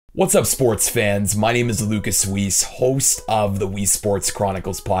What's up, sports fans? My name is Lucas Weiss, host of the Weiss Sports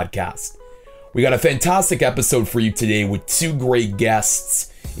Chronicles podcast. We got a fantastic episode for you today with two great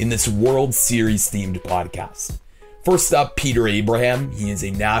guests in this World Series themed podcast. First up, Peter Abraham. He is a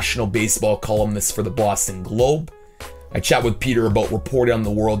national baseball columnist for the Boston Globe. I chat with Peter about reporting on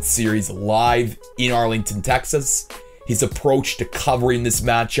the World Series live in Arlington, Texas, his approach to covering this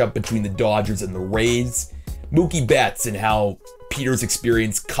matchup between the Dodgers and the Rays, Mookie Betts, and how Peter's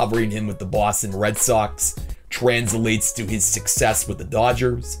experience covering him with the Boston Red Sox translates to his success with the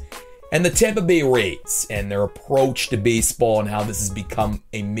Dodgers, and the Tampa Bay Rays and their approach to baseball and how this has become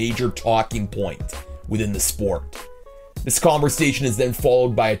a major talking point within the sport. This conversation is then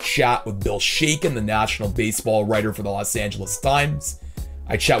followed by a chat with Bill Shaikin, the national baseball writer for the Los Angeles Times.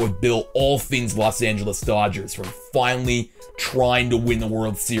 I chat with Bill all things Los Angeles Dodgers, from finally trying to win the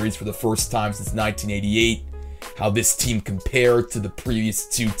World Series for the first time since 1988, how this team compared to the previous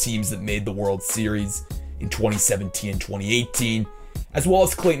two teams that made the World Series in 2017 and 2018, as well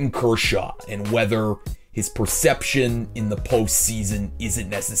as Clayton Kershaw and whether his perception in the postseason isn't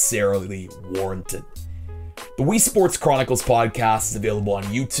necessarily warranted. The Weiss Sports Chronicles podcast is available on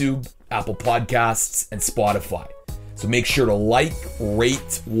YouTube, Apple Podcasts, and Spotify. So make sure to like,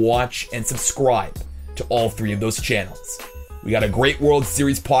 rate, watch, and subscribe to all three of those channels. We got a great World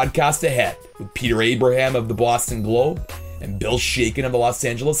Series podcast ahead with Peter Abraham of the Boston Globe and Bill Shaikin of the Los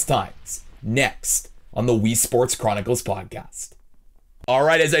Angeles Times, next on the Weiss Sports Chronicles podcast. All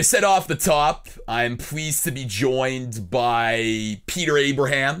right, as I said off the top, I'm pleased to be joined by Peter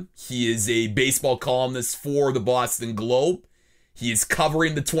Abraham. He is a baseball columnist for the Boston Globe. He is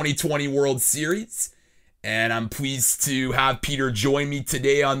covering the 2020 World Series, and I'm pleased to have Peter join me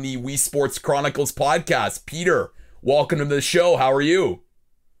today on the Weiss Sports Chronicles podcast. Peter, welcome to the show. How are you?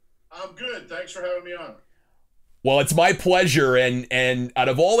 I'm good. Thanks for having me on. Well, it's my pleasure, and out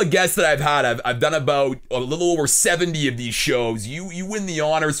of all the guests that I've had, I've done about a little over 70 of these shows. You win the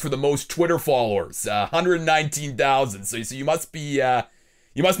honors for the most Twitter followers, 119,000. So you must be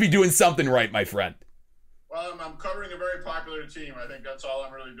doing something right, my friend. Well, I'm covering a very popular team. I think that's all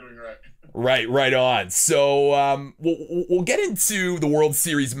I'm really doing right. Right on. So we'll get into the World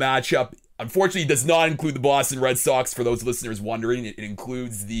Series matchup. Unfortunately, it does not include the Boston Red Sox, for those listeners wondering. It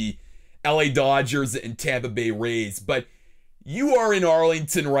includes the LA Dodgers and Tampa Bay Rays. But you are in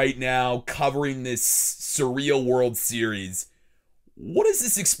Arlington right now covering this surreal World Series. What has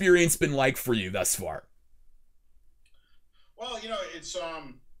this experience been like for you thus far? Well, it's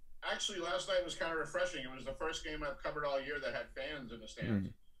actually last night was kind of refreshing. It was the first game I've covered all year that had fans in the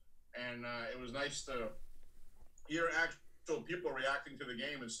stands. And it was nice to hear actual people reacting to the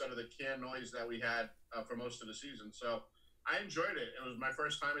game instead of the can noise that we had for most of the season. So I enjoyed it. It was my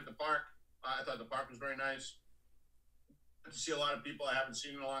first time at the park. I thought the park was very nice. Got to see a lot of people I haven't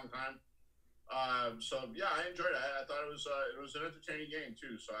seen in a long time. So yeah, I enjoyed it. I thought it was an entertaining game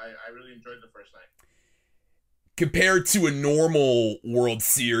too. So I really enjoyed the first night. Compared to a normal World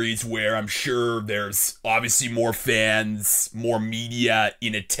Series where I'm sure there's obviously more fans, more media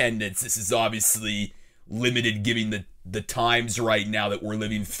in attendance, this is obviously limited given the times right now that we're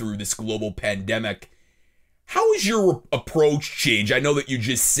living through this global pandemic. How has your approach changed? I know that you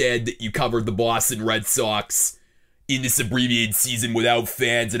just said that you covered the Boston Red Sox in this abbreviated season without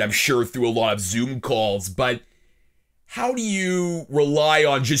fans, and I'm sure through a lot of Zoom calls, but how do you rely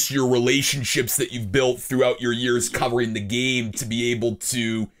on just your relationships that you've built throughout your years covering the game to be able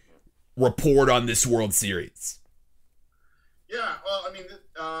to report on this World Series? Yeah, well, I mean,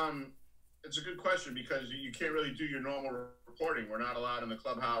 it's a good question because you can't really do your normal reporting. We're not allowed in the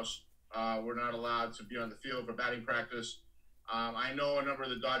clubhouse. We're not allowed to be on the field for batting practice. I know a number of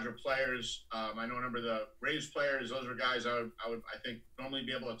the Dodger players. I know a number of the Rays players. Those are guys I would I think normally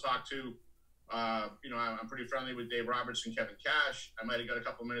be able to talk to. I'm pretty friendly with Dave Roberts and Kevin Cash. I might have got a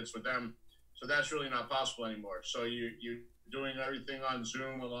couple minutes with them. So that's really not possible anymore. So you're doing everything on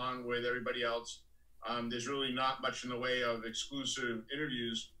Zoom along with everybody else. There's really not much in the way of exclusive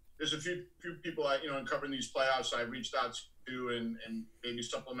interviews. There's a few people in covering these playoffs I've reached out to and maybe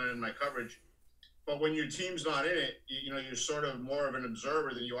supplemented my coverage. But when your team's not in it, you're sort of more of an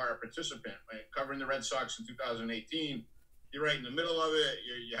observer than you are a participant. Right? Covering the Red Sox in 2018, you're right in the middle of it.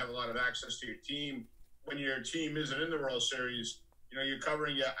 You have a lot of access to your team. When your team isn't in the World Series, you're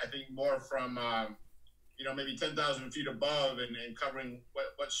covering it, I think, more from maybe 10,000 feet above and covering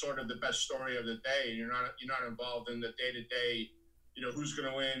what's sort of the best story of the day. You're not involved in the day-to-day. Who's going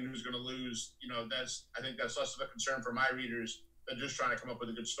to win, who's going to lose. I think that's less of a concern for my readers than just trying to come up with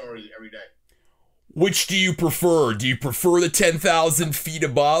a good story every day. Which do you prefer? Do you prefer the 10,000 feet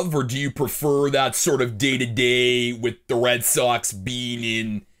above, or do you prefer that sort of day-to-day with the Red Sox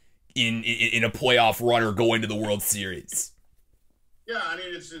being in a playoff run or go into the World Series. Yeah, I mean,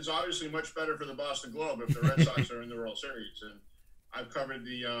 it's obviously much better for the Boston Globe if the Red Sox are in the World Series. And I've covered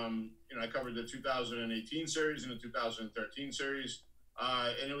I covered the 2018 series and the 2013 series,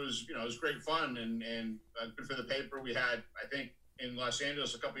 and it was great fun and good for the paper. We had, I think, in Los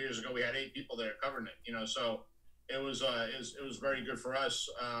Angeles a couple of years ago, we had 8 people there covering it. So it was very good for us.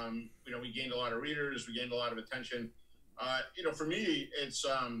 We gained a lot of readers, we gained a lot of attention. For me, it's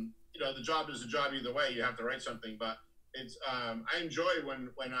the job is a job either way. You have to write something, but it's I enjoy when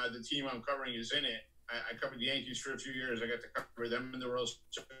the team I'm covering is in it. I covered the Yankees for a few years. I got to cover them in the World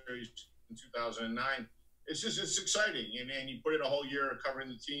Series in 2009. It's exciting, and you put in a whole year covering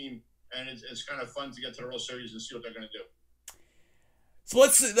the team, and it's kind of fun to get to the World Series and see what they're going to do. So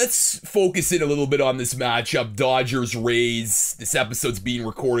let's focus in a little bit on this matchup, Dodgers-Rays. This episode's being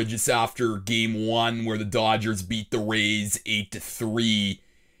recorded just after Game 1, where the Dodgers beat the Rays 8-3.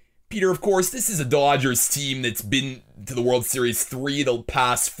 Peter, of course, this is a Dodgers team that's been to the World Series 3 of the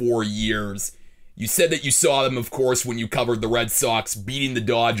past 4 years. You said that you saw them, of course, when you covered the Red Sox beating the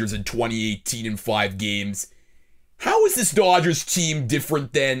Dodgers in 2018 in 5 games. How is this Dodgers team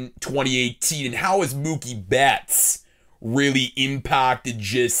different than 2018, and how has Mookie Betts really impacted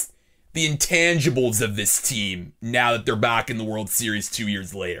just the intangibles of this team now that they're back in the World Series 2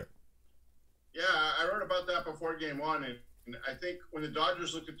 years later? Yeah, I wrote about that before Game 1, and I think when the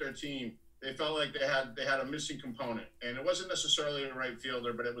Dodgers looked at their team, they felt like they had a missing component. And it wasn't necessarily a right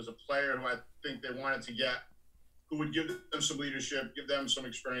fielder, but it was a player who I think they wanted to get, who would give them some leadership, give them some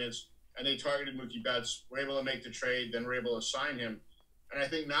experience. And they targeted Mookie Betts, were able to make the trade, then were able to sign him. And I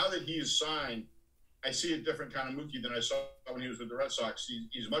think now that he is signed, I see a different kind of Mookie than I saw when he was with the Red Sox.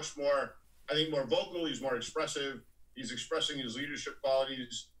 He's much more, I think, more vocal. He's more expressive. He's expressing his leadership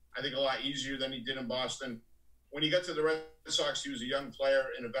qualities, I think, a lot easier than he did in Boston. When he got to the Red Sox, he was a young player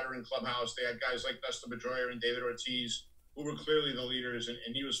in a veteran clubhouse. They had guys like Dustin Pedroia and David Ortiz, who were clearly the leaders, and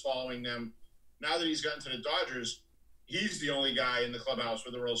he was following them. Now that he's gotten to the Dodgers, he's the only guy in the clubhouse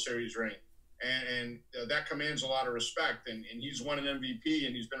with a World Series ring. And that commands a lot of respect. And he's won an MVP,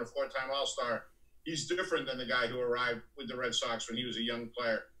 and he's been a 4-time All-Star. He's different than the guy who arrived with the Red Sox when he was a young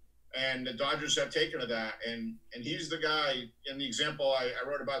player. And the Dodgers have taken to that. And he's the guy, in the example I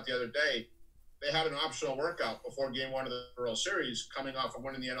wrote about the other day, they had an optional workout before Game 1 of the World Series, coming off of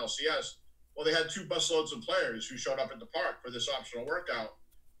winning the NLCS. Well, they had 2 busloads of players who showed up at the park for this optional workout.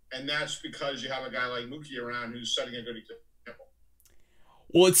 And that's because you have a guy like Mookie around who's setting a good example.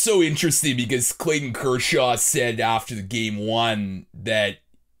 Well, it's so interesting because Clayton Kershaw said after the Game 1 that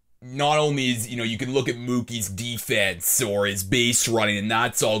not only is, you can look at Mookie's defense or his base running, and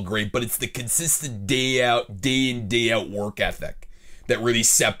that's all great, but it's the consistent day in, day out work ethic that really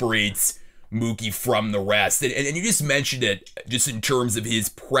separates Mookie from the rest. And you just mentioned it just in terms of his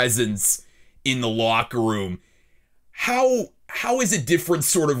presence in the locker room. How is it different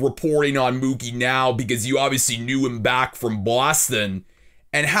sort of reporting on Mookie now, because you obviously knew him back from Boston,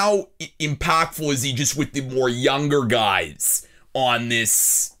 and how impactful is he just with the more younger guys on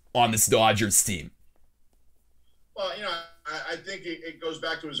this Dodgers team? Well, I think it goes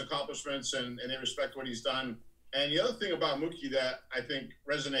back to his accomplishments, and they respect what he's done. And the other thing about Mookie that I think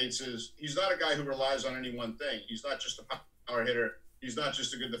resonates is he's not a guy who relies on any one thing. He's not just a power hitter. He's not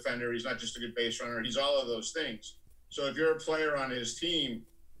just a good defender. He's not just a good base runner. He's all of those things. So if you're a player on his team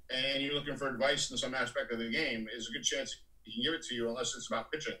and you're looking for advice in some aspect of the game, there's a good chance he can give it to you, unless it's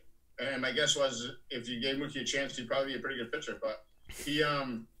about pitching. And my guess was if you gave Mookie a chance, he'd probably be a pretty good pitcher. But he,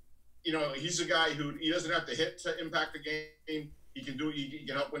 he's a guy who he doesn't have to hit to impact the game. He can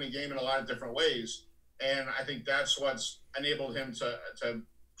help win a game in a lot of different ways. And I think that's what's enabled him to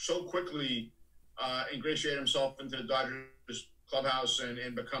so quickly ingratiate himself into the Dodgers clubhouse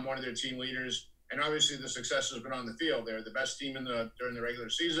and become one of their team leaders. And obviously the success has been on the field. They're the best team during the regular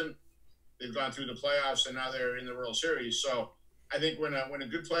season. They've gone through the playoffs, and now they're in the World Series. So I think when a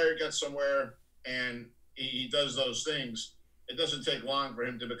good player gets somewhere and he does those things, it doesn't take long for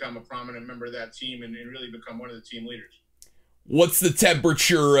him to become a prominent member of that team and really become one of the team leaders. What's the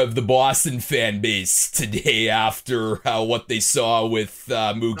temperature of the Boston fan base today after what they saw with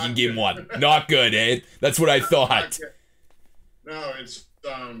Mookie in Game 1? Not good, eh? That's what I thought. No, it's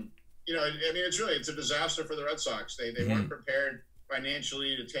it's a disaster for the Red Sox. They weren't prepared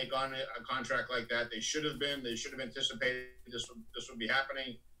financially to take on a contract like that. They should have been. They should have anticipated this would be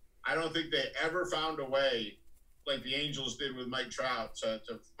happening. I don't think they ever found a way, like the Angels did with Mike Trout, to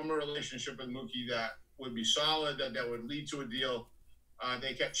form a relationship with Mookie that would be solid, that would lead to a deal.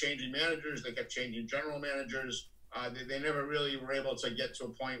 They kept changing managers. They kept changing general managers. They never really were able to get to a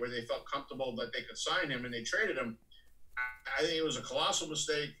point where they felt comfortable that they could sign him, and they traded him. I think it was a colossal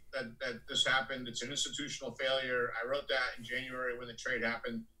mistake that this happened. It's an institutional failure. I wrote that in January when the trade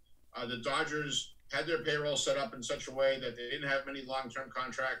happened. The Dodgers had their payroll set up in such a way that they didn't have many long-term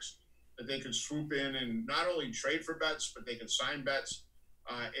contracts, that they could swoop in and not only trade for Betts, but they could sign Betts.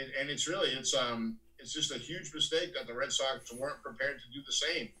 And it's just a huge mistake that the Red Sox weren't prepared to do the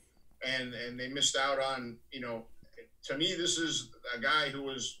same. And they missed out on, to me, this is a guy who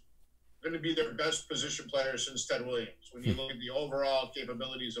was going to be their best position player since Ted Williams. When you look at the overall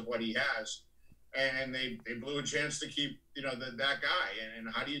capabilities of what he has, and they blew a chance to keep, that guy. And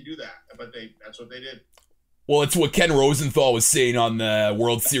how do you do that? But that's what they did. Well, it's what Ken Rosenthal was saying on the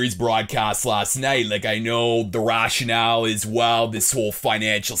World Series broadcast last night. Like, I know the rationale is, well, this whole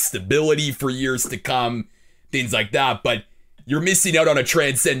financial stability for years to come, things like that, but you're missing out on a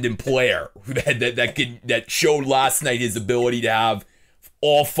transcendent player that showed last night his ability to have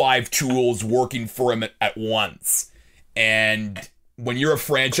all 5 tools working for him at once. And when you're a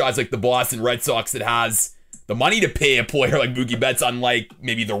franchise like the Boston Red Sox that has the money to pay a player like Mookie Betts, unlike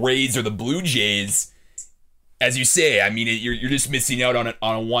maybe the Rays or the Blue Jays, as you say, I mean, you're just missing out on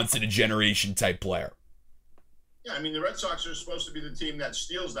a once-in-a-generation type player. Yeah, I mean, the Red Sox are supposed to be the team that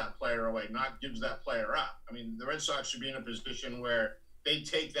steals that player away, not gives that player up. I mean, the Red Sox should be in a position where they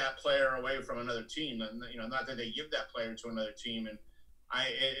take that player away from another team, and not that they give that player to another team. And I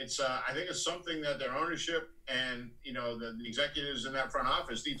think it's something that their ownership and the executives in that front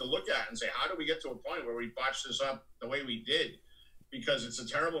office need to look at and say, how do we get to a point where we botch this up the way we did? Because it's a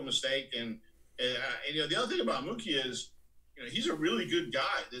terrible mistake. And the other thing about Mookie is, he's a really good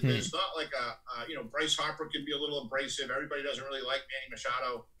guy. There's not like Bryce Harper can be a little abrasive. Everybody doesn't really like Manny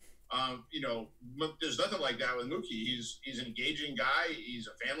Machado. There's nothing like that with Mookie. He's an engaging guy. He's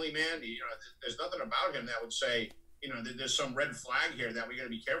a family man. There's nothing about him that would say, there's some red flag here that we got to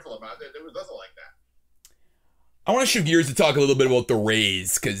be careful about. There was nothing like that. I want to shift gears to talk a little bit about the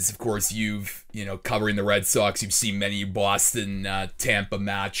Rays, because of course you've, covering the Red Sox, you've seen many Boston, Tampa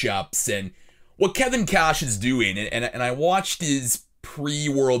matchups, and what Kevin Cash is doing, and I watched his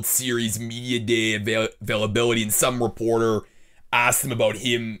pre-World Series media day availability, and some reporter asked him about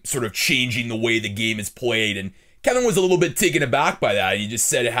him sort of changing the way the game is played, and Kevin was a little bit taken aback by that. He just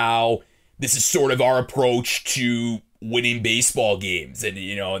said how this is sort of our approach to winning baseball games, and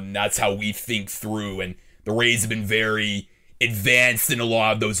and that's how we think through, and the Rays have been very advanced in a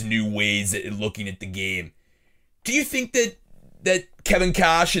lot of those new ways at looking at the game. Do you think that Kevin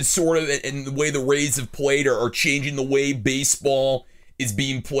Cash is sort of, in the way the Rays have played, or changing the way baseball is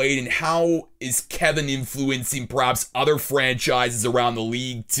being played, and how is Kevin influencing perhaps other franchises around the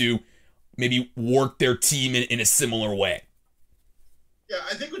league to maybe work their team in a similar way? Yeah,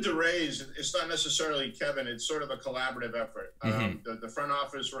 I think with the Rays, it's not necessarily Kevin. It's sort of a collaborative effort. The front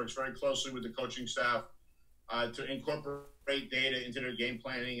office works very closely with the coaching staff to incorporate data into their game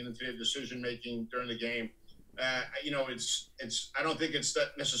planning and into their decision making during the game. I don't think it's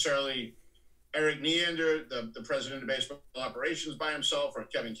that necessarily Eric Neander, the president of baseball operations, by himself, or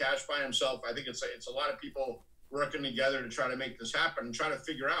Kevin Cash by himself. I think it's a lot of people working together to try to make this happen and try to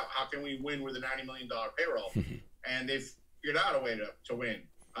figure out how can we win with a $90 million payroll. And they've figured out a way to win.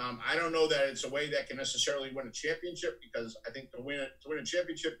 I don't know that it's a way that can necessarily win a championship, because I think to win a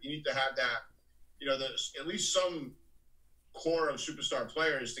championship, you need to have that, there's at least some core of superstar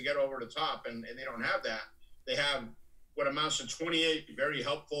players to get over the top, and they don't have that. They have what amounts to 28 very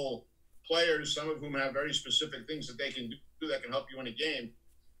helpful players, some of whom have very specific things that they can do that can help you win a game,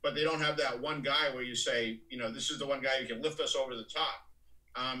 but they don't have that one guy where you say, this is the one guy who can lift us over the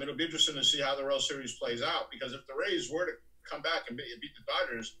top. It'll be interesting to see how the World Series plays out, because if the Rays were to come back and beat the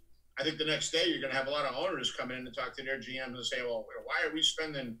Dodgers, I think the next day you're going to have a lot of owners come in and talk to their GMs and say, well, why are we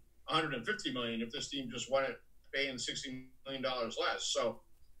spending $150 million if this team just won it paying $60 million less? So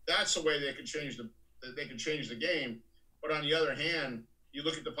that's the way they could change the game. But on the other hand, you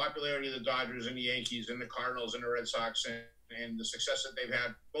look at the popularity of the Dodgers and the Yankees and the Cardinals and the Red Sox and the success that they've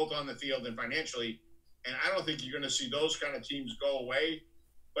had both on the field and financially. And I don't think you're going to see those kind of teams go away.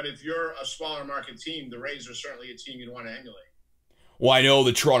 But if you're a smaller market team, the Rays are certainly a team you'd want to emulate. Well, I know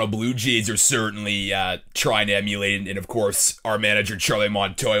the Toronto Blue Jays are certainly trying to emulate, and of course, our manager Charlie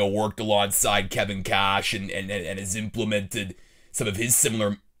Montoyo worked alongside Kevin Cash and has implemented some of his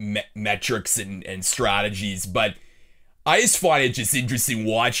similar metrics and strategies. But I just find it just interesting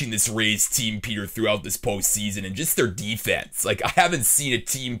watching this Rays team, Peter, throughout this postseason, and just their defense. Like, I haven't seen a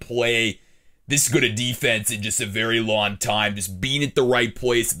team play this good a defense in just a very long time, just being at the right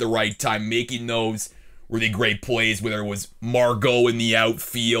place at the right time, making those really great plays, whether it was Margot in the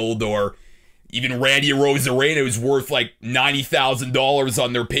outfield or, even Randy Arozarena, who's worth like $90,000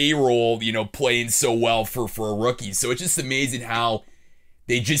 on their payroll, playing so well for a rookie. So it's just amazing how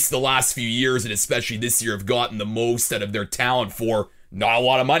they just the last few years, and especially this year, have gotten the most out of their talent for not a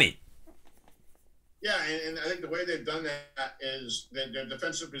lot of money. Yeah, and I think the way they've done that is that their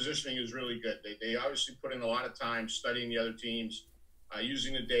defensive positioning is really good. They obviously put in a lot of time studying the other teams,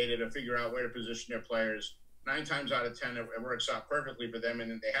 using the data to figure out where to position their players. 9 times out of 10, it works out perfectly for them.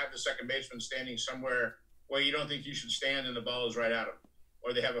 And then they have the second baseman standing somewhere where you don't think you should stand and the ball is right at him.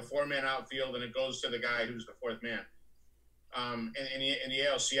 Or they have a 4-man outfield and it goes to the guy who's the 4th man. And in the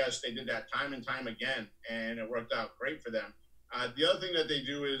ALCS, they did that time and time again, and it worked out great for them. The other thing that they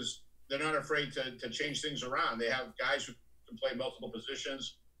do is they're not afraid to change things around. They have guys who can play multiple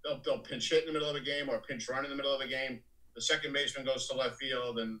positions. They'll pinch hit in the middle of a game or pinch run in the middle of a game. The second baseman goes to left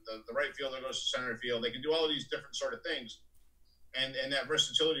field and the right fielder goes to center field. They can do all of these different sort of things. And that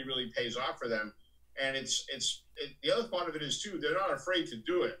versatility really pays off for them. And the other part of it is, too, they're not afraid to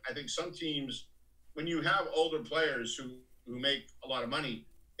do it. I think some teams, when you have older players who make a lot of money,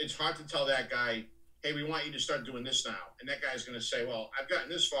 it's hard to tell that guy, hey, we want you to start doing this now. And that guy's going to say, well, I've gotten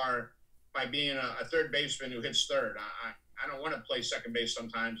this far by being a third baseman who hits third. I don't want to play second base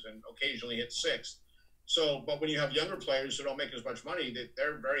sometimes and occasionally hit sixth. So, but when you have younger players who don't make as much money,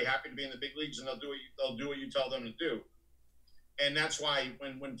 they're very happy to be in the big leagues and they'll do what you tell them to do. And that's why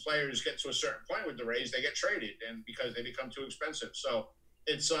when players get to a certain point with the Rays, they get traded, and because they become too expensive. So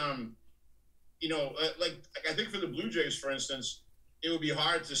it's like I think for the Blue Jays, for instance, it would be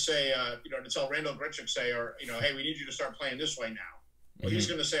hard to say to tell Randall Grichuk hey, we need you to start playing this way now. Well, he's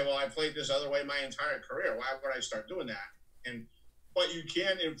going to say, well, I played this other way my entire career. Why would I start doing that? But you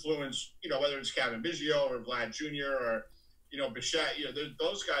can influence, whether it's Kevin Biggio or Vlad Jr. or, Bichette,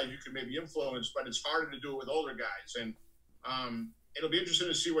 those guys you can maybe influence, but it's harder to do it with older guys. And it'll be interesting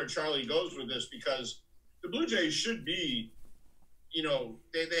to see where Charlie goes with this, because the Blue Jays should be,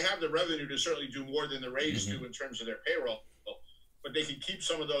 they have the revenue to certainly do more than the Rays do in terms of their payroll, but they can keep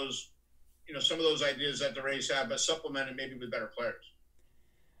some of those ideas that the Rays have, but supplement it maybe with better players.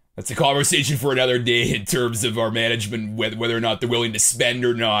 That's a conversation for another day in terms of our management, whether or not they're willing to spend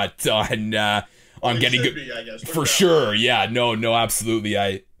or not on getting good. I guess. For sure, yeah, no, absolutely,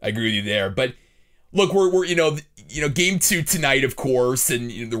 I agree with you there. But look, we're game 2 tonight, of course,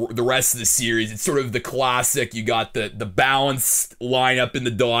 and the rest of the series. It's sort of the classic. You got the balanced lineup in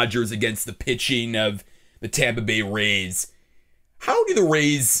the Dodgers against the pitching of the Tampa Bay Rays. How do the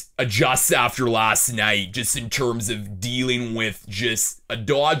Rays adjust after last night, just in terms of dealing with just a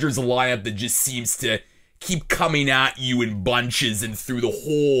Dodgers lineup that just seems to keep coming at you in bunches and through the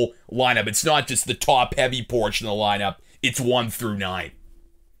whole lineup? It's not just the top-heavy portion of the lineup. It's 1 through 9.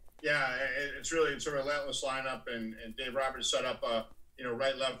 Yeah, it's a relentless lineup, and Dave Roberts set up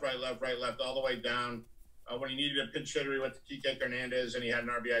right, left, all the way down. When he needed a pinch hitter, he went to Kike Hernandez, and he had an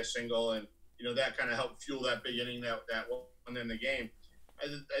RBI single, and that kind of helped fuel that big inning that won in the game.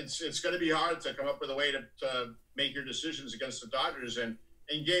 It's going to be hard to come up with a way to make your decisions against the Dodgers. And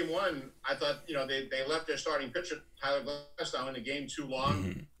in game 1, I thought they left their starting pitcher Tyler Glasnow in the game too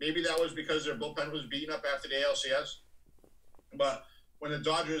long. Maybe that was because their bullpen was beaten up after the ALCS, but when the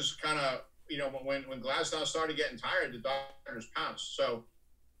Dodgers kind of, when Glasnow started getting tired, the Dodgers pounced. So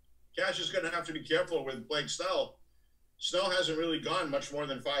Cash is going to have to be careful with Blake Snell. Snell hasn't really gone much more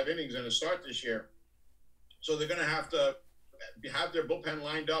than 5 innings in a start this year. So they're going to have their bullpen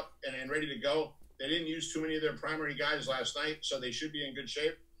lined up and ready to go. They didn't use too many of their primary guys last night, so they should be in good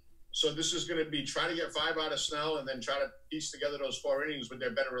shape. So this is going to be try to get 5 out of Snell and then try to piece together those 4 innings with their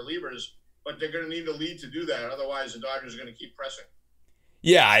better relievers. But they're going to need a lead to do that. Otherwise, the Dodgers are going to keep pressing.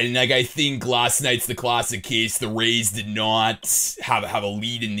 Yeah, and I think last night's the classic case. The Rays did not have a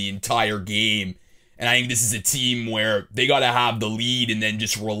lead in the entire game. And I think this is a team where they got to have the lead and then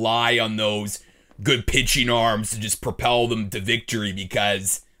just rely on those good pitching arms to just propel them to victory,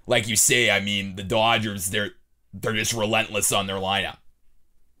 because, like you say, I mean, the Dodgers, they're just relentless on their lineup.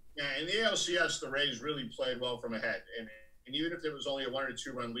 Yeah, in the ALCS, the Rays really played well from ahead. And even if there was only a 1 or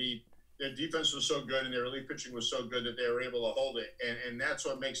 2 run lead, their defense was so good and their relief pitching was so good that they were able to hold it. And that's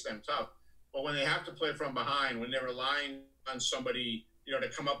what makes them tough. But when they have to play from behind, when they're relying on somebody, to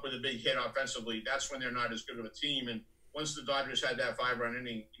come up with a big hit offensively, that's when they're not as good of a team. And once the Dodgers had that 5-run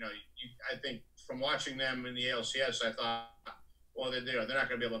inning, I think from watching them in the ALCS, I thought, well, they're not going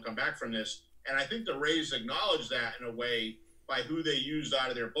to be able to come back from this. And I think the Rays acknowledged that in a way by who they used out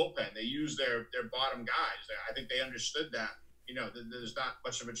of their bullpen. They used their bottom guys. I think they understood that, there's not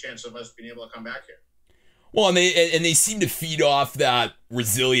much of a chance of us being able to come back here. Well, and they seem to feed off that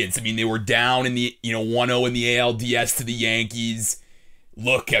resilience. I mean, they were down in the 1-0 in the ALDS to the Yankees.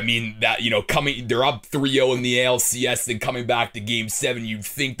 look, I mean, that, they're up 3-0 in the ALCS, then coming back to Game 7, you'd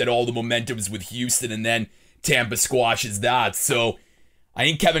think that all the momentum is with Houston, and then Tampa squashes that. So I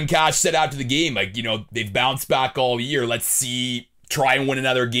think Kevin Cash said after the game, they've bounced back all year. Let's try and win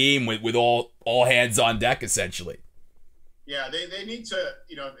another game with all hands on deck, essentially. Yeah, they need to,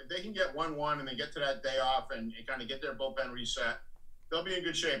 if they can get 1-1 and then get to that day off and kind of get their bullpen reset, they'll be in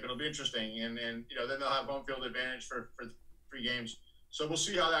good shape. It'll be interesting. And then they'll have home field advantage for 3 games. So we'll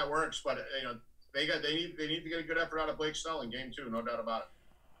see how that works. But, they need to get a good effort out of Blake Snell in Game 2, no doubt about it.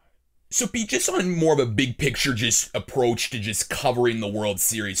 So, Pete, just on more of a big picture approach to just covering the World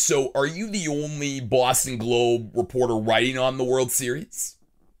Series. So, are you the only Boston Globe reporter writing on the World Series?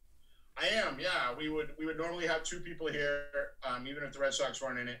 I am, yeah. We would normally have 2 people here, even if the Red Sox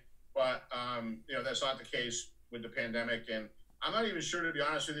weren't in it. But, that's not the case with the pandemic. And I'm not even sure, to be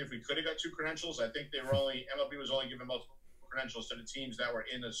honest with you, if we could have got 2 credentials. I think MLB was only giving multiple credentials to the teams that were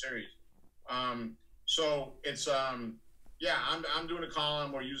in the series. So it's, I'm doing a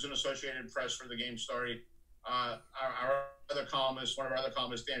column. We're using Associated Press for the game story. Our other columnist, one of our other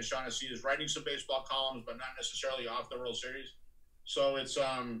columnists, Dan Shaughnessy, is writing some baseball columns, but not necessarily off the World Series. So it's,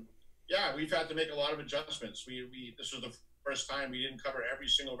 we've had to make a lot of adjustments. This was the first time we didn't cover every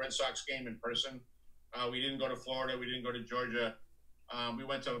single Red Sox game in person. We didn't go to Florida. We didn't go to Georgia. We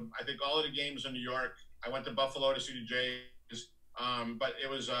went to, I think, all of the games in New York. I went to Buffalo to see the Jays. But it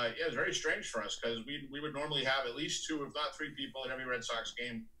was very strange for us because we would normally have at least 2, if not 3 people at every Red Sox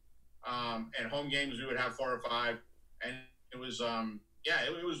game. And home games, we would have 4 or 5. And it was,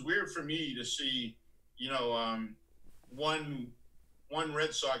 it was weird for me to see, one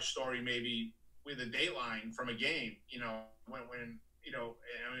Red Sox story maybe with a dateline from a game, when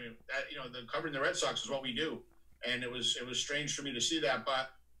the covering the Red Sox is what we do. And it was strange for me to see that. But,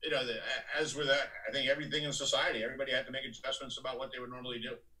 as with that, I think everything in society, everybody had to make adjustments about what they would normally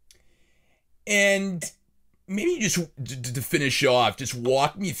do. And maybe just to finish off, just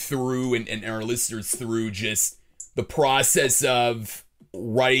walk me through and our listeners through just the process of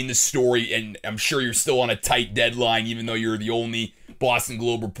writing the story. And I'm sure you're still on a tight deadline, even though you're the only Boston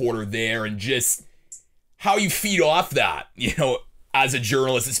Globe reporter there, and just how you feed off that, as a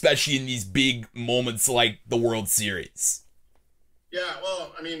journalist, especially in these big moments like the World Series. Yeah,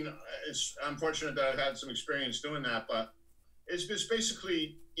 well, I mean, it's unfortunate that I've had some experience doing that, but it's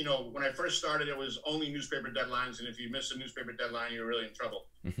basically, when I first started, it was only newspaper deadlines, and if you miss a newspaper deadline, you're really in trouble.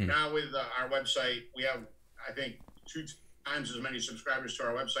 Mm-hmm. Now with our website, we have, I think, 2 times as many subscribers to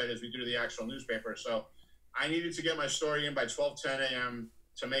our website as we do to the actual newspaper. So I needed to get my story in by 12:10 a.m.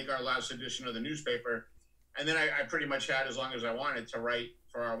 to make our last edition of the newspaper, and then I pretty much had as long as I wanted to write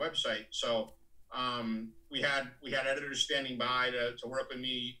for our website. So we had editors standing by to work with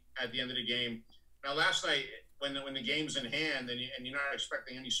me at the end of the game. Now, last night, when the game's in hand and you're not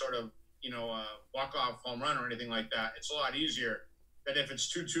expecting any sort of walk-off home run or anything like that, it's a lot easier than if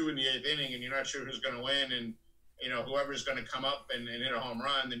it's 2-2 in the 8th inning and you're not sure who's going to win, and whoever's going to come up and hit a home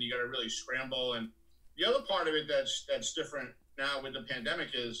run, then you got to really scramble. And the other part of it that's different now with the pandemic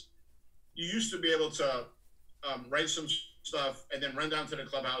is you used to be able to write some stuff and then run down to the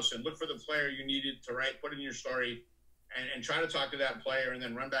clubhouse and look for the player you needed to put in your story and try to talk to that player and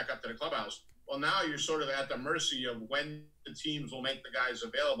then run back up to the clubhouse. Well, now you're sort of at the mercy of when the teams will make the guys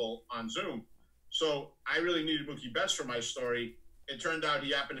available on Zoom. So I really needed Mookie Betts for my story. It turned out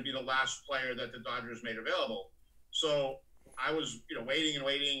he happened to be the last player that the Dodgers made available. So I was, waiting and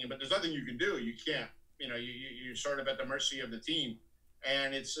waiting, but there's nothing you can do. You can't, you're sort of at the mercy of the team.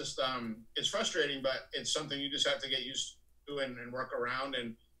 And it's just, it's frustrating, but it's something you just have to get used to and work around.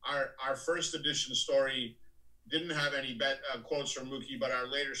 And our first edition story didn't have any quotes from Mookie, but our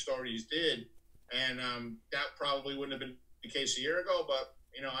later stories did. And that probably wouldn't have been the case a year ago. But,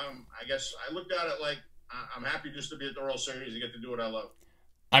 I guess I looked at it like I'm happy just to be at the World Series and get to do what I love.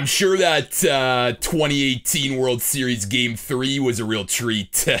 I'm sure that 2018 World Series Game 3 was a real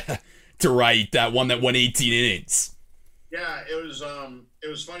treat to write, that one that went 18 innings. Yeah, it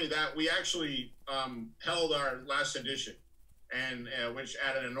was funny that we actually held our last edition, and which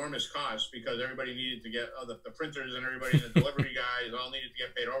at an enormous cost because everybody needed to get the printers and everybody, the delivery guys all needed to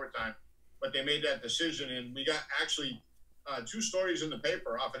get paid overtime. But they made that decision, and we got actually 2 stories in the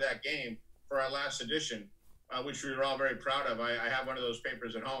paper off of that game for our last edition, which we were all very proud of. I have one of those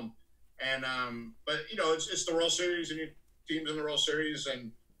papers at home, and but it's the World Series and your team's in the World Series,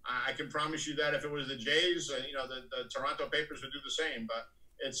 and I can promise you that if it was the Jays, the Toronto papers would do the same. But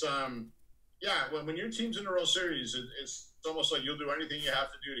it's when your team's in the World Series, it's almost like you'll do anything you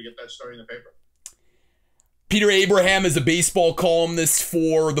have to do to get that story in the paper. Peter Abraham is a baseball columnist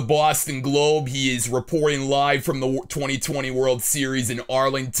for the Boston Globe. He is reporting live from the 2020 World Series in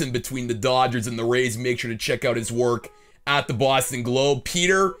Arlington between the Dodgers and the Rays. Make sure to check out his work at the Boston Globe.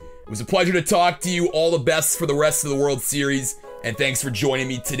 Peter, it was a pleasure to talk to you. All the best for the rest of the World Series, and thanks for joining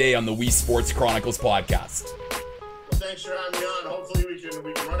me today on the We Sports Chronicles podcast. Well, thanks for having me on. Hopefully we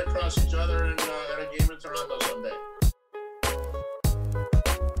can run across each other at a game in Toronto someday.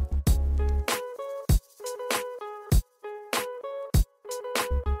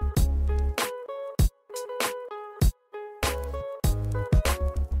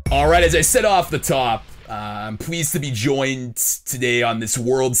 All right, as I said off the top, I'm pleased to be joined today on this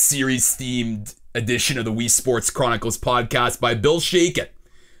World Series-themed edition of the We Sports Chronicles podcast by Bill Shaikin.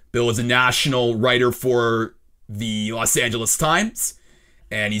 Bill is a national writer for the Los Angeles Times,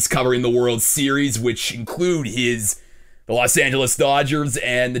 and he's covering the World Series, which include the Los Angeles Dodgers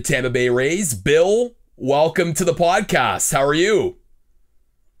and the Tampa Bay Rays. Bill, welcome to the podcast. How are you?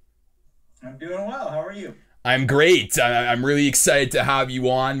 I'm doing well. How are you? I'm great. I'm really excited to have you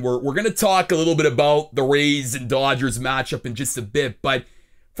on. We're going to talk a little bit about the Rays and Dodgers matchup in just a bit, but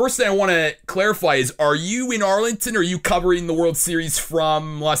first thing I want to clarify is, are you in Arlington or are you covering the World Series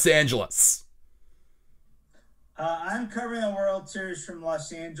from Los Angeles? I'm covering the World Series from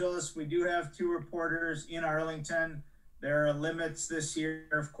Los Angeles. We do have 2 reporters in Arlington. There are limits this year,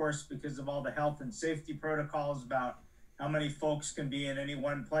 of course, because of all the health and safety protocols about how many folks can be in any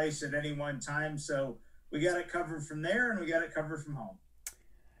one place at any one time. So we got it covered from there, and we got it covered from home.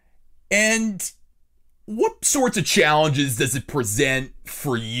 And what sorts of challenges does it present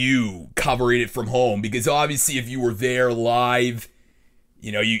for you covering it from home? Because obviously if you were there live,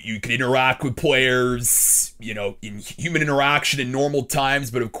 you could interact with players, in human interaction in normal times,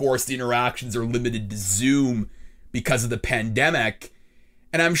 but of course the interactions are limited to Zoom because of the pandemic.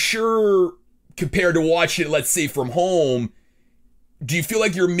 And I'm sure compared to watching it, let's say from home, do you feel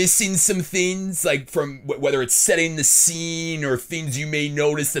like you're missing some things, like from whether it's setting the scene or things you may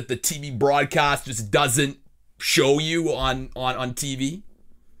notice that the TV broadcast just doesn't show you on TV?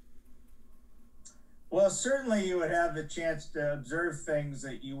 Well, certainly you would have the chance to observe things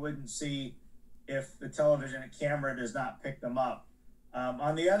that you wouldn't see if the television camera does not pick them up.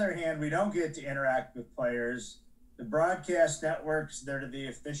 On the other hand, we don't get to interact with players. The broadcast networks, they're the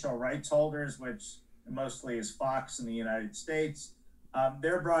official rights holders, which mostly is Fox in the United States.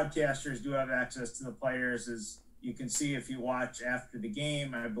 Their broadcasters do have access to the players, as you can see if you watch after the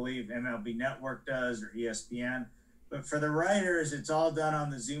game. I believe MLB Network does, or ESPN. But for the writers, it's all done on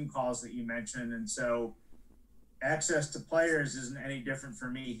the Zoom calls that you mentioned. And so access to players isn't any different for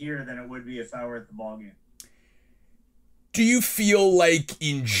me here than it would be if I were at the ballgame. Do you feel like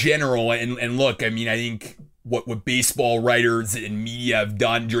in general, and look, I mean, I think what baseball writers and media have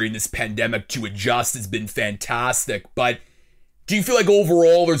done during this pandemic to adjust has been fantastic, but do you feel like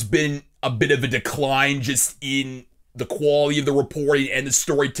overall there's been a bit of a decline just in the quality of the reporting and the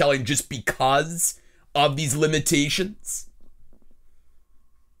storytelling just because of these limitations?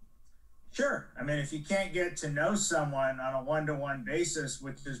 Sure. I mean, if you can't get to know someone on a one-to-one basis,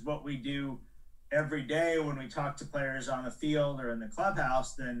 which is what we do every day when we talk to players on the field or in the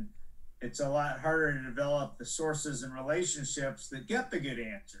clubhouse, then it's a lot harder to develop the sources and relationships that get the good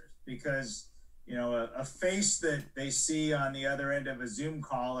answers, because a face that they see on the other end of a Zoom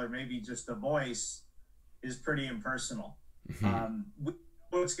call or maybe just a voice is pretty impersonal. Mm-hmm.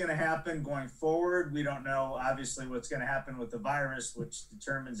 What's going to happen going forward? We don't know, obviously, what's going to happen with the virus, which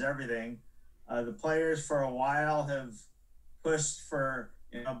determines everything. The players for a while have pushed for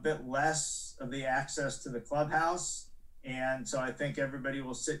a bit less of the access to the clubhouse. And so I think everybody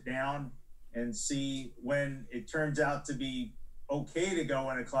will sit down and see when it turns out to be okay to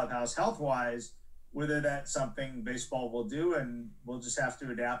go in a clubhouse health-wise, whether that's something baseball will do, and we'll just have to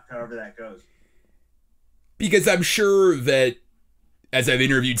adapt however that goes. Because I'm sure that as I've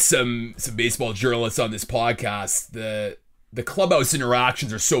interviewed some baseball journalists on this podcast, the clubhouse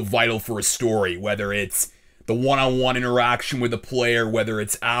interactions are so vital for a story, whether it's the one-on-one interaction with a player, whether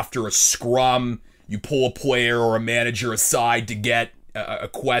it's after a scrum, you pull a player or a manager aside to get a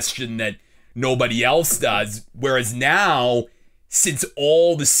question that nobody else does. Whereas now, since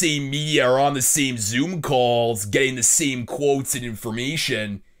all the same media are on the same Zoom calls, getting the same quotes and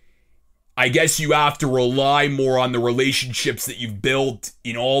information, I guess you have to rely more on the relationships that you've built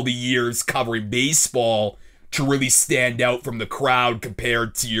in all the years covering baseball to really stand out from the crowd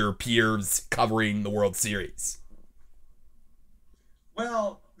compared to your peers covering the World Series.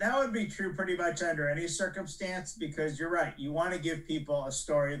 Well, that would be true pretty much under any circumstance, because you're right. You want to give people a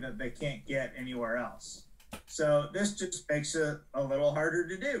story that they can't get anywhere else. So this just makes it a little harder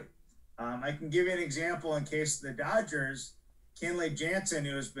to do. I can give you an example in case of the Dodgers. Kenley Jansen,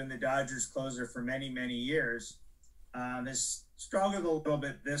 who has been the Dodgers closer for many, many years, has struggled a little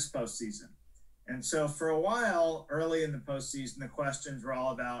bit this postseason. And so for a while, early in the postseason, the questions were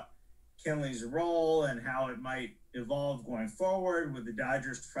all about Kenley's role and how it might evolve going forward. Would the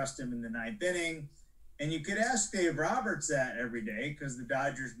Dodgers trust him in the ninth inning? And you could ask Dave Roberts that every day because the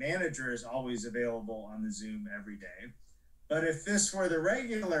Dodgers manager is always available on the Zoom every day. But if this were the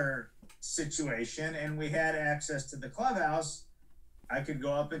regular situation and we had access to the clubhouse, I could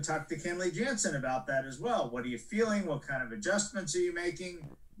go up and talk to Kenley Jansen about that as well. What are you feeling? What kind of adjustments are you making?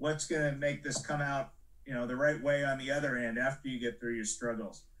 What's going to make this come out, the right way on the other end after you get through your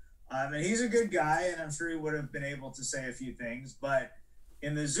struggles? And he's a good guy, and I'm sure he would have been able to say a few things. But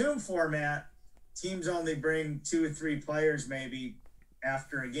in the Zoom format, teams only bring 2 or 3 players maybe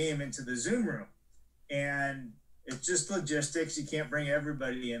after a game into the Zoom room. And it's just logistics. You can't bring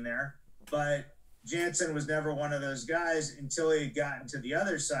everybody in there. But Jansen was never one of those guys until he had gotten to the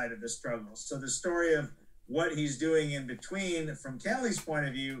other side of the struggle. So the story of what he's doing in between, from Kenley's point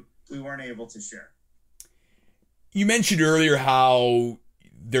of view, we weren't able to share. You mentioned earlier how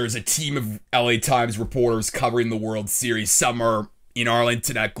there's a team of LA Times reporters covering the World Series. Some are in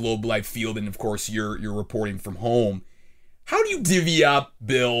Arlington at Globe Life Field, and of course you're reporting from home. How do you divvy up,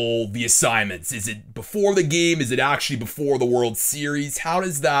 Bill, the assignments? Is it before the game? Is it actually before the World Series? How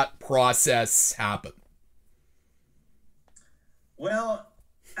does that process happen? Well,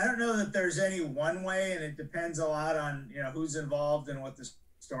 I don't know that there's any one way, and it depends a lot on who's involved and what the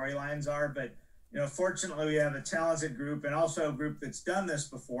storylines are. But fortunately, we have a talented group and also a group that's done this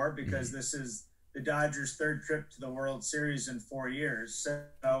before because this is the Dodgers' 3rd trip to the World Series in 4 years.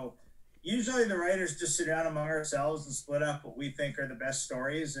 So usually the writers just sit down among ourselves and split up what we think are the best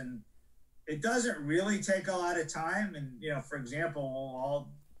stories. And it doesn't really take a lot of time. And, for example, we'll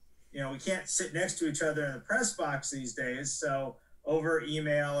all, we can't sit next to each other in the press box these days. So over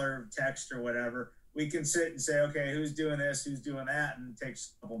email or text or whatever, we can sit and say, okay, who's doing this, who's doing that, and it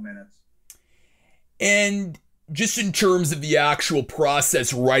takes a couple minutes. And just in terms of the actual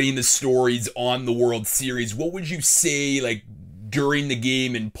process, writing the stories on the World Series, what would you say, like, during the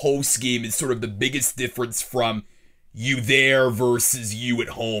game and post-game is sort of the biggest difference from you there versus you at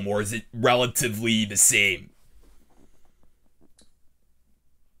home, or is it relatively the same?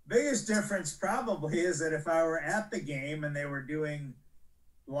 Biggest difference probably is that if I were at the game and they were doing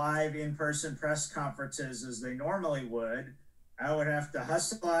live in-person press conferences as they normally would, I would have to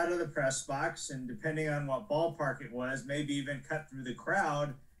hustle out of the press box and, depending on what ballpark it was, maybe even cut through the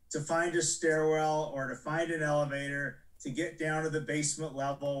crowd to find a stairwell or to find an elevator to get down to the basement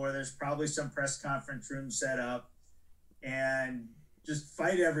level where there's probably some press conference room set up and just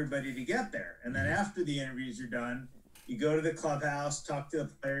fight everybody to get there. And then after the interviews are done, you go to the clubhouse, talk to the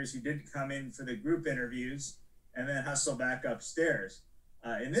players who didn't come in for the group interviews, and then hustle back upstairs.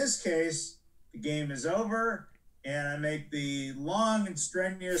 In this case, the game is over, and I make the long and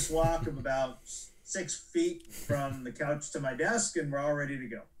strenuous walk of about 6 feet from the couch to my desk, and we're all ready to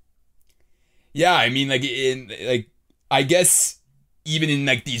go. Yeah, I mean, I guess even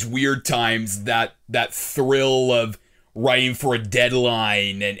in these weird times, that thrill of writing for a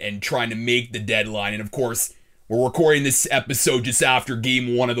deadline and trying to make the deadline. And of course, we're recording this episode just after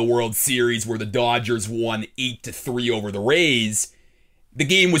Game 1 of the World Series, where the Dodgers won 8-3 over the Rays. The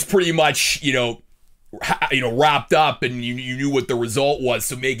game was pretty much, wrapped up, and you knew what the result was.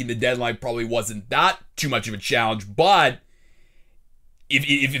 So making the deadline probably wasn't that too much of a challenge. But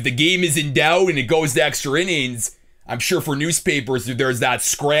if the game is in doubt and it goes to extra innings, I'm sure for newspapers, there's that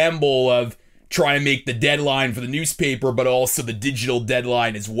scramble of trying to make the deadline for the newspaper, but also the digital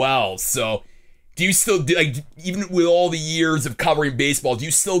deadline as well. So do you still, even with all the years of covering baseball, do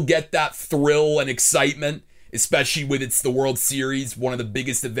you still get that thrill and excitement, especially with it's the World Series, one of the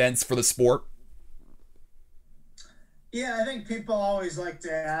biggest events for the sport? Yeah, I think people always like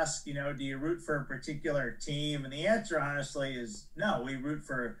to ask, do you root for a particular team? And the answer, honestly, is no. We root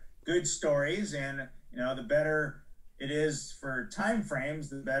for good stories, and, the better it is for time frames,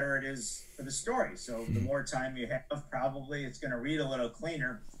 the better it is for the story. So the more time you have, probably it's going to read a little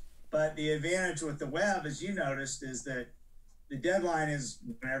cleaner. But the advantage with the web, as you noticed, is that the deadline is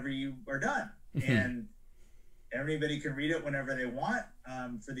whenever you are done. And everybody can read it whenever they want.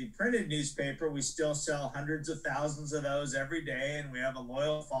 For the printed newspaper, we still sell hundreds of thousands of those every day, and we have a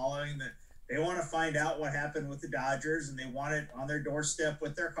loyal following that they want to find out what happened with the Dodgers, and they want it on their doorstep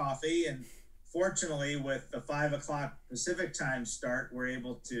with their coffee. And fortunately, with the 5 o'clock Pacific time start, we're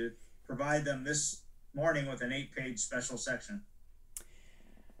able to provide them this morning with an 8-page special section.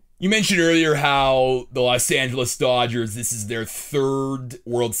 You mentioned earlier how the Los Angeles Dodgers, this is their third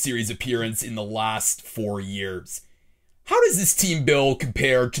World Series appearance in the last 4 years. How does this team, Bill,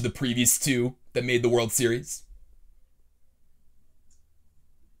 compare to the previous two that made the World Series?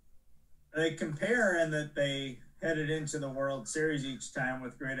 They compare in that they headed into the World Series each time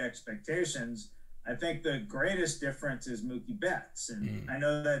with great expectations. I think the greatest difference is Mookie Betts. And I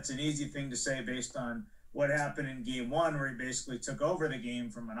know that's an easy thing to say based on what happened in game one, where he basically took over the game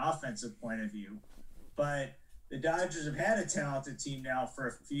from an offensive point of view. But the Dodgers have had a talented team now for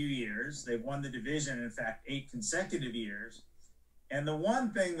a few years. They've won the division, in fact, 8 consecutive years. And the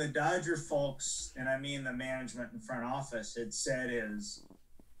one thing the Dodger folks, and I mean the management and front office, had said is,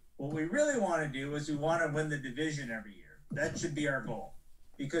 what we really want to do is we want to win the division every year. That should be our goal.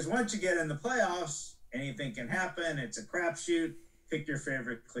 Because once you get in the playoffs, anything can happen. It's a crapshoot. Pick your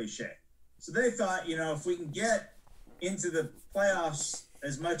favorite cliche. So they thought, if we can get into the playoffs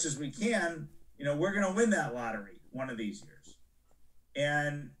as much as we can, we're going to win that lottery one of these years.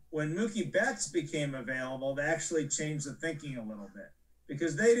 And when Mookie Betts became available, they actually changed the thinking a little bit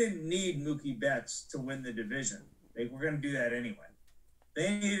because they didn't need Mookie Betts to win the division. They were going to do that anyway.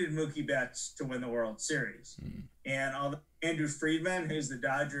 They needed Mookie Betts to win the World Series. And although Andrew Friedman, who's the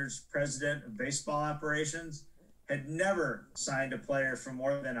Dodgers president of baseball operations, had never signed a player for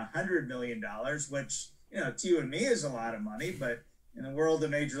more than $100 million, which, to you and me is a lot of money, but in the world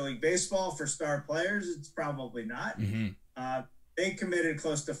of Major League Baseball for star players, it's probably not. They committed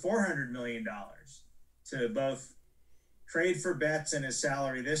close to $400 million to both trade for Betts and his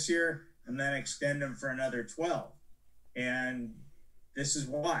salary this year and then extend him for another 12. And this is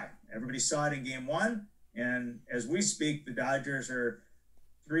why. Everybody saw it in game one. And as we speak, the Dodgers are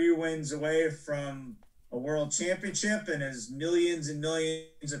 3 wins away from a world championship. And as millions and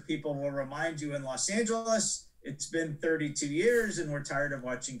millions of people will remind you in Los Angeles, it's been 32 years and we're tired of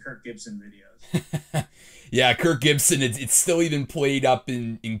watching Kirk Gibson videos. Yeah, Kirk Gibson, it's still even played up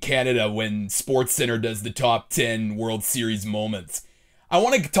in Canada when SportsCenter does the top 10 World Series moments. I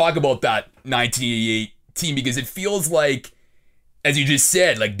want to talk about that 1988 team because it feels like, as you just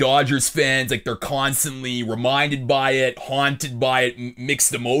said, like Dodgers fans, like they're constantly reminded by it, haunted by it,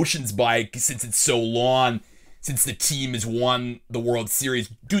 mixed emotions by it since it's so long since the team has won the World Series.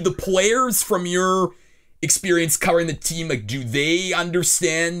 Do the players, from your experience covering the team, like do they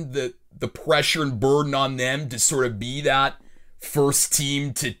understand the pressure and burden on them to sort of be that first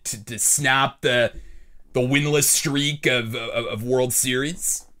team to snap the winless streak of World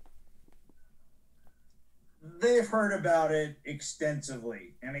Series? They've heard about it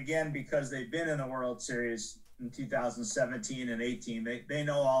extensively. And again, because they've been in the World Series in 2017 and 18, they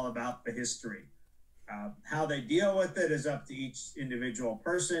know all about the history. How they deal with it is up to each individual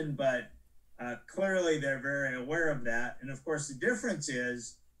person, but clearly they're very aware of that. And of course, the difference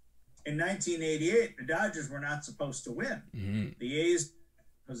is in 1988, the Dodgers were not supposed to win. The A's,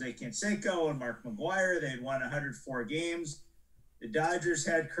 Jose Canseco and Mark McGwire, they had won 104 games. The Dodgers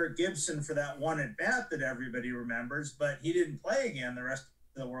had Kirk Gibson for that one at bat that everybody remembers, but he didn't play again the rest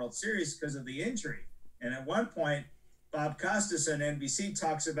of the World Series because of the injury. And at one point, Bob Costas on NBC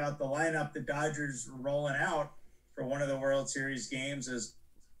talks about the lineup the Dodgers were rolling out for one of the World Series games as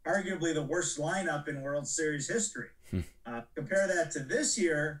arguably the worst lineup in World Series history. Compare that to this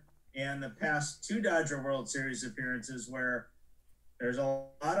year and the past 2 Dodger World Series appearances where there's a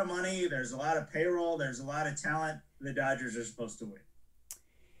lot of money, there's a lot of payroll, there's a lot of talent. The Dodgers are supposed to win.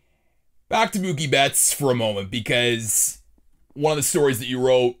 Back to Mookie Betts for a moment, because one of the stories that you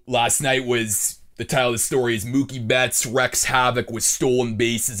wrote last night was, the title of the story is Mookie Betts wrecks havoc with stolen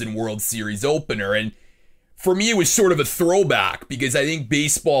bases in World Series opener. And for me, it was sort of a throwback because I think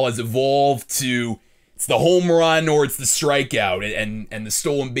baseball has evolved to, it's the home run or it's the strikeout, and the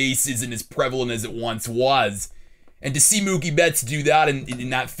stolen base isn't as prevalent as it once was. And to see Mookie Betts do that in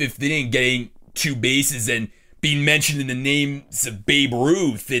that 5th inning, getting 2 bases and being mentioned in the names of Babe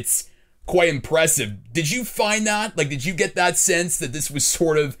Ruth, it's quite impressive. Did you find that? Like, did you get that sense that this was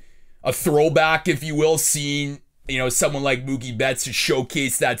sort of a throwback, if you will, seeing, someone like Mookie Betts to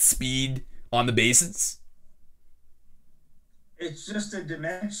showcase that speed on the bases? It's just a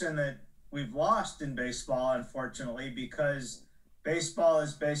dimension that we've lost in baseball, unfortunately, because baseball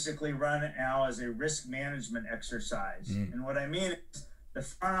is basically run now as a risk management exercise. And what I mean is, the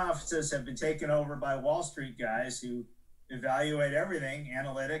front offices have been taken over by Wall Street guys who evaluate everything,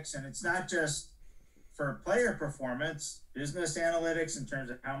 analytics, and it's not just for player performance, business analytics in terms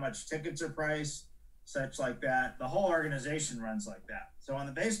of how much tickets are priced, such like that. The whole organization runs like that. So on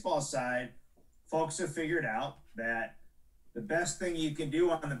the baseball side, folks have figured out that the best thing you can do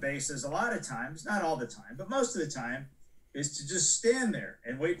on the bases a lot of times, not all the time, but most of the time, is to just stand there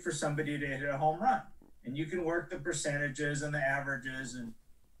and wait for somebody to hit a home run. And you can work the percentages and the averages and,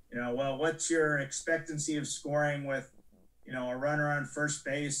 well, what's your expectancy of scoring with, a runner on first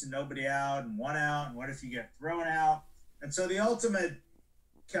base and nobody out and one out, and what if you get thrown out? And so the ultimate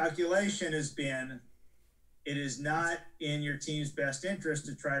calculation has been, it is not in your team's best interest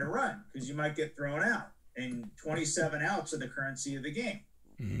to try to run because you might get thrown out, and 27 outs are the currency of the game.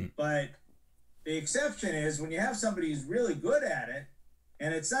 Mm-hmm. But the exception is when you have somebody who's really good at it,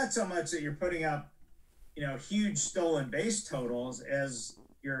 and it's not so much that you're putting up, huge stolen base totals as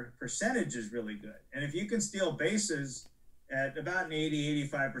your percentage is really good. And if you can steal bases at about an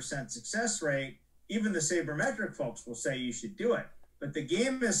 80-85% success rate, even the sabermetric folks will say you should do it. But the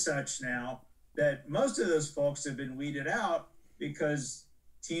game is such now that most of those folks have been weeded out because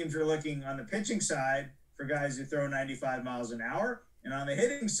teams are looking on the pitching side for guys who throw 95 miles an hour, and on the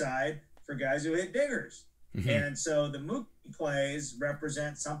hitting side for guys who hit dingers. Mm-hmm. And so the Mookie plays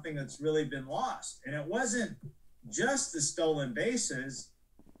represent something that's really been lost. And it wasn't just the stolen bases.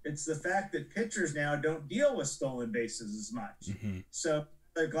 It's the fact that pitchers now don't deal with stolen bases as much. Mm-hmm. So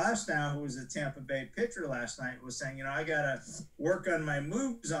Glasnow, who was a Tampa Bay pitcher last night, was saying, I got to work on my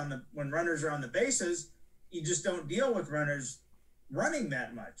moves when runners are on the bases. You just don't deal with runners running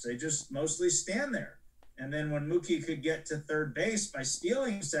that much. They just mostly stand there. And then when Mookie could get to third base by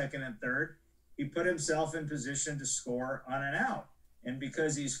stealing second and third, he put himself in position to score on an out. And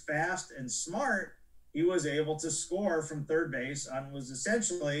because he's fast and smart, he was able to score from third base on was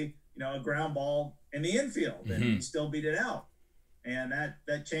essentially, a ground ball in the infield, and he still beat it out. And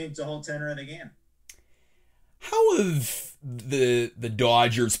that changed the whole tenor of the game. How have the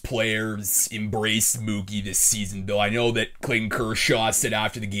Dodgers players embraced Mookie this season, Bill? I know that Clayton Kershaw said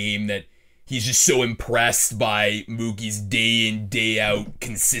after the game that he's just so impressed by Mookie's day in, day out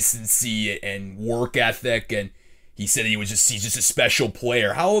consistency and work ethic, and he said he's just a special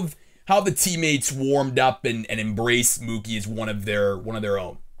player. How have the teammates warmed up and embraced Mookie as one of their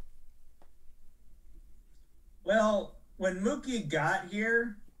own? Well, when Mookie got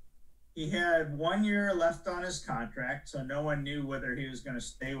here, he had 1 year left on his contract, so no one knew whether he was going to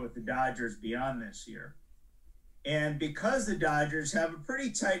stay with the Dodgers beyond this year. And because the Dodgers have a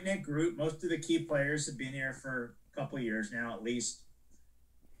pretty tight-knit group, most of the key players have been here for a couple of years now at least,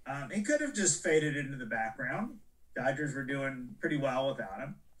 he could have just faded into the background. Dodgers were doing pretty well without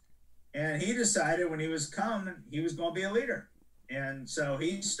him. And he decided when he was coming, he was going to be a leader. And so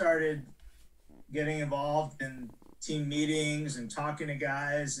he started getting involved in team meetings and talking to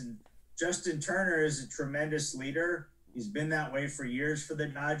guys. And Justin Turner is a tremendous leader. He's been that way for years for the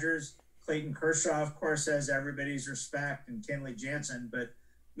Dodgers. Clayton Kershaw, of course, has everybody's respect, and Kenley Jansen. But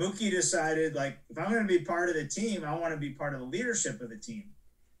Mookie decided, if I'm going to be part of the team, I want to be part of the leadership of the team.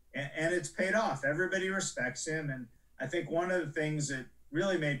 And it's paid off. Everybody respects him. And I think one of the things that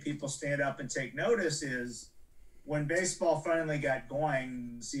really made people stand up and take notice is when baseball finally got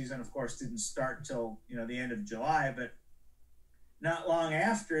going, the season, of course, didn't start until, the end of July, but not long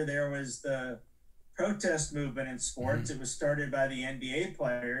after there was the protest movement in sports. It was started by the NBA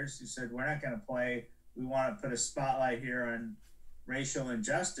players who said, we're not going to play. We want to put a spotlight here on racial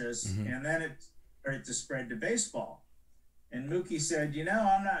injustice. And then it started to spread to baseball. And Mookie said,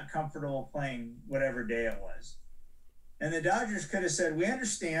 I'm not comfortable playing whatever day it was. And the Dodgers could have said, we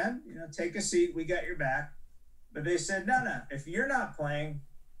understand, take a seat, we got your back. But they said, no, if you're not playing,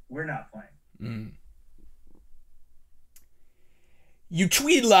 we're not playing. You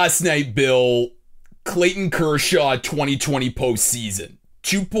tweeted last night, Bill, Clayton Kershaw 2020 postseason.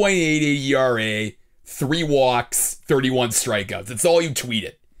 2.88 ERA, 3 walks, 31 strikeouts. That's all you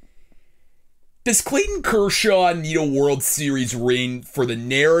tweeted. Does Clayton Kershaw need a World Series ring for the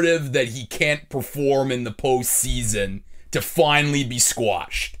narrative that he can't perform in the postseason to finally be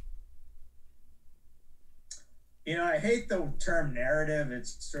squashed? I hate the term narrative.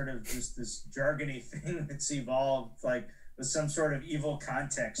 It's sort of just this jargony thing that's evolved, with some sort of evil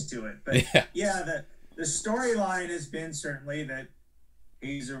context to it. But the storyline has been certainly that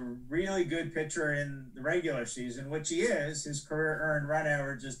he's a really good pitcher in the regular season, which he is. His career earned run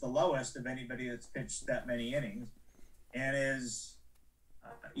average is the lowest of anybody that's pitched that many innings. And his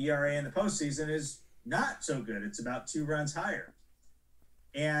ERA in the postseason is not so good. It's about 2 runs higher.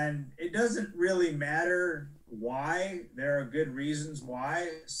 And it doesn't really matter why. There are good reasons why.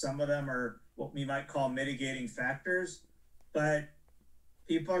 Some of them are what we might call mitigating factors. But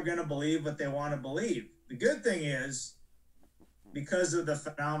people are going to believe what they want to believe. The good thing is, because of the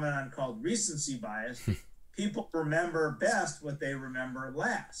phenomenon called recency bias, people remember best what they remember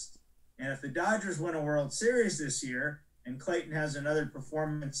last. And if the Dodgers win a World Series this year and Clayton has another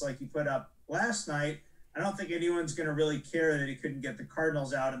performance like he put up last night, I don't think anyone's going to really care that he couldn't get the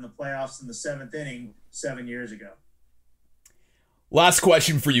Cardinals out in the playoffs in the 7th inning 7 years ago. Last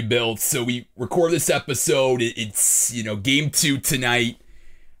question for you, Bill. So we record this episode. It's, game 2 tonight.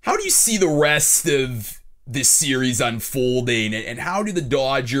 How do you see the rest of this series unfolding, and how do the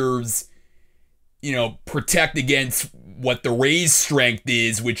Dodgers, protect against what the Rays' strength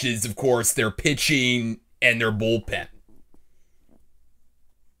is, which is, of course, their pitching and their bullpen?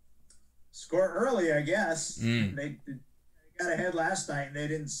 Score early, I guess. They got ahead last night, and they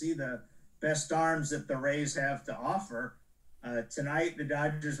didn't see the best arms that the Rays have to offer. Tonight, the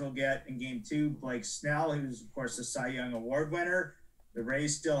Dodgers will get, in Game 2, Blake Snell, who's, of course, a Cy Young Award winner. The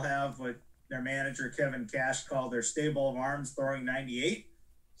Rays still have what their manager, Kevin Cash, called their stable of arms, throwing 98.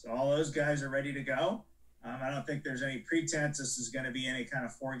 So all those guys are ready to go. I don't think there's any pretense this is going to be any kind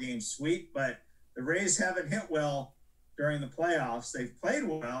of 4-game sweep, but the Rays haven't hit well during the playoffs. They've played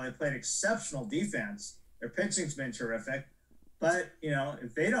well. They played exceptional defense. Their pitching's been terrific. But,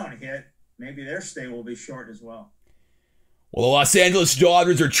 if they don't hit, maybe their stay will be short as well. Well, the Los Angeles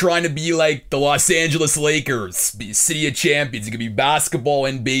Dodgers are trying to be like the Los Angeles Lakers, be City of Champions. It could be basketball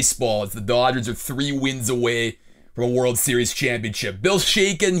and baseball, as the Dodgers are 3 wins away from a World Series championship. Bill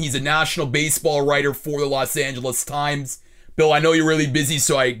Shaikin, he's a national baseball writer for the Los Angeles Times. Bill, I know you're really busy,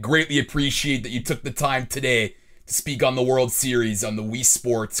 so I greatly appreciate that you took the time today to speak on the World Series on the Wii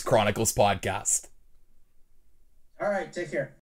Sports Chronicles podcast. All right, take care.